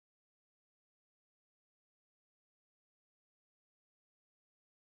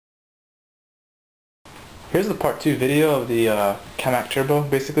Here's the part 2 video of the KAMAK turbo.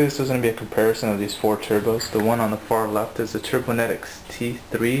 Basically this is going to be a comparison of these 4 turbos. The one on the far left is the Turbonetics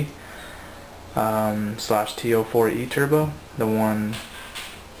T3 slash T04E turbo. The one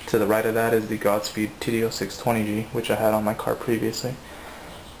to the right of that is the Godspeed TD0620G, which I had on my car previously.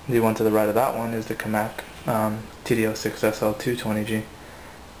 The one to the right of that one is the KAMAK TD06SL220G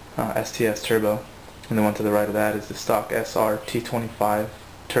STS turbo. And the one to the right of that is the stock SR T25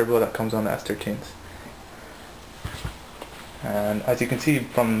 turbo that comes on the S13s. And as you can see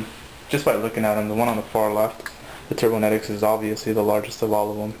from just by looking at them, the one on the far left, the Turbonetics, is obviously the largest of all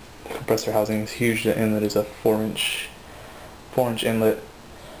of them. The compressor housing is huge. The inlet is a 4-inch inlet.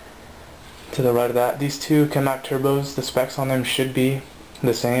 To the right of that, these two KAMAK turbos, the specs on them should be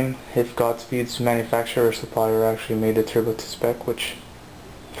the same if Godspeed's manufacturer or supplier actually made the turbo to spec, which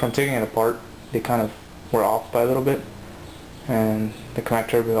from taking it apart they kind of were off by a little bit. And the KAMAK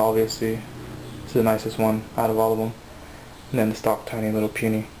turbo obviously is the nicest one out of all of them. And then the stock tiny little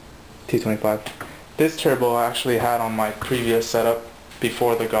puny T25. This turbo I actually had on my previous setup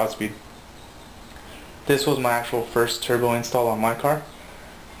before the Godspeed. This was my actual first turbo install on my car,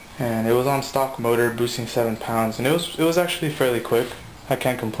 and it was on stock motor boosting 7 pounds, and it was actually fairly quick. I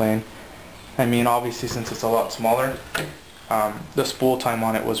can't complain. I mean, obviously since it's a lot smaller, the spool time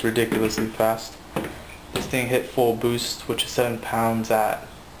on it was ridiculously fast. This thing hit full boost, which is 7 pounds at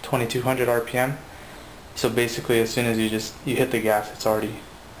 2200 RPM. So basically as soon as you hit the gas, it's already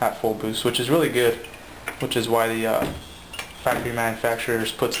at full boost, which is really good, which is why the factory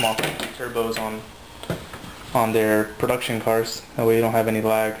manufacturers put small turbos on their production cars. That way you don't have any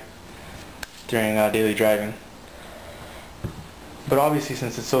lag during daily driving. But obviously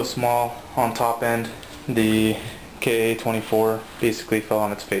since it's so small on top end, the KA24 basically fell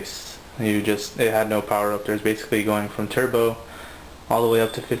on its face. It had no power up. There's basically going from turbo all the way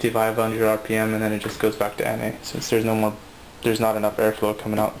up to 5500 RPM, and then it just goes back to NA since there's not enough airflow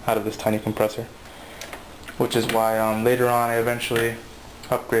coming out of this tiny compressor. Which is why later on I eventually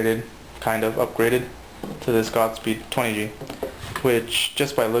kind of upgraded to this Godspeed 20G, which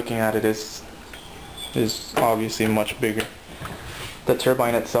just by looking at it is obviously much bigger. The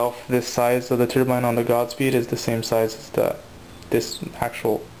turbine itself, this size of the turbine on the Godspeed is the same size as this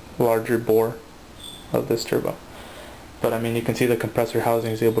actual larger bore of this turbo. But I mean, you can see the compressor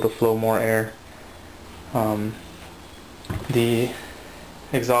housing is able to flow more air. The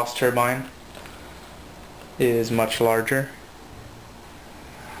exhaust turbine is much larger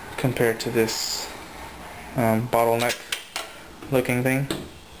compared to this bottleneck looking thing.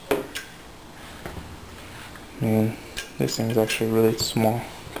 I mean, this thing is actually really small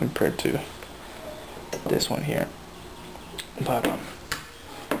compared to this one here. But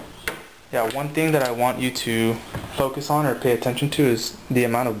yeah, one thing that I want you to focus on or pay attention to is the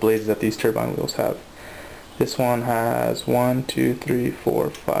amount of blades that these turbine wheels have. This one has 1, 2, 3, 4,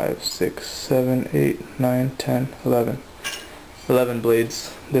 5, 6, 7, 8, 9, 10, 11. 11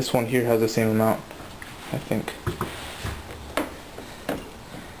 blades. This one here has the same amount, I think.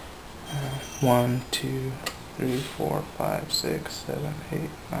 1, 2, 3, 4, 5, 6, 7, 8,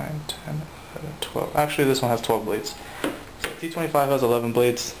 9, 10, 11, 12. Actually, this one has 12 blades. So T25 has 11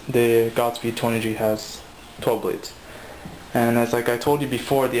 blades. The Godspeed 20G has 12 blades. And as like I told you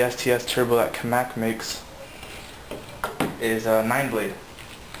before, the STS turbo that KAMAK makes is a 9-blade.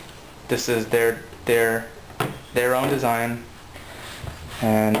 This is their own design,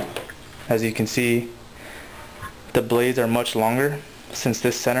 and as you can see, the blades are much longer since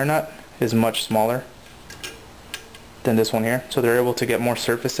this center nut is much smaller than this one here. So they're able to get more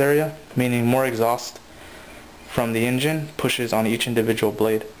surface area, meaning more exhaust from the engine pushes on each individual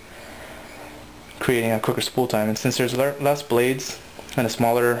blade, creating a quicker spool time. And since there's less blades and a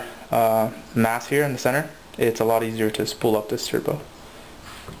smaller mass here in the center, it's a lot easier to spool up this turbo.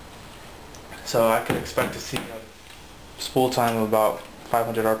 So I could expect to see a spool time of about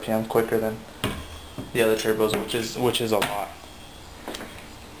 500 RPM quicker than the other turbos, which is a lot.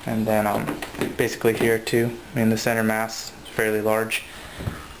 And then basically here too, I mean, the center mass is fairly large,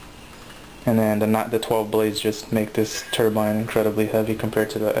 and then the 12 blades just make this turbine incredibly heavy compared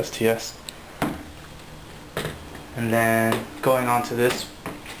to the STS. And then going on to this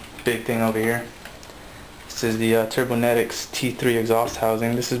big thing over here, this is the Turbonetics T3 exhaust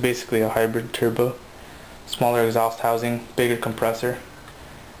housing. This is basically a hybrid turbo. Smaller exhaust housing, bigger compressor.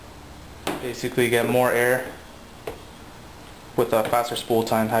 Basically get more air with a faster spool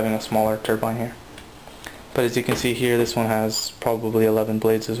time having a smaller turbine here. But as you can see here, this one has probably 11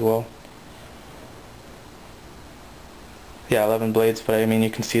 blades as well. Yeah, 11 blades, but I mean, you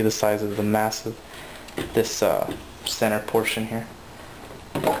can see the size of the mass of this center portion here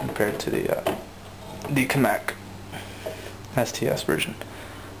compared to the the KAMAK STS version.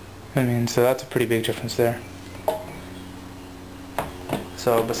 I mean, so that's a pretty big difference there.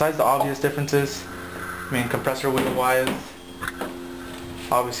 So besides the obvious differences, I mean, compressor wheel wise,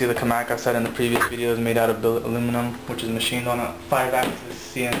 obviously the KAMAK, I've said in the previous video, is made out of billet aluminum, which is machined on a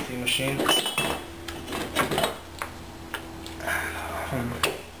 5-axis CNC machine.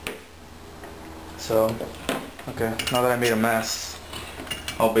 So, okay, now that I made a mess,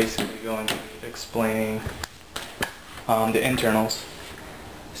 I'll basically go into explaining the internals.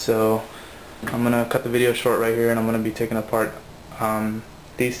 So I'm going to cut the video short right here, and I'm going to be taking apart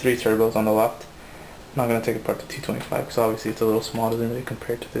these 3 turbos on the left. I'm not going to take apart the 225 because obviously it's a little small, doesn't really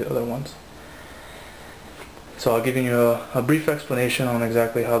compare to the other ones. So I'll give you a brief explanation on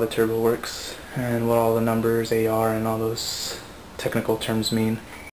exactly how the turbo works and what all the numbers, AR, and all those technical terms mean.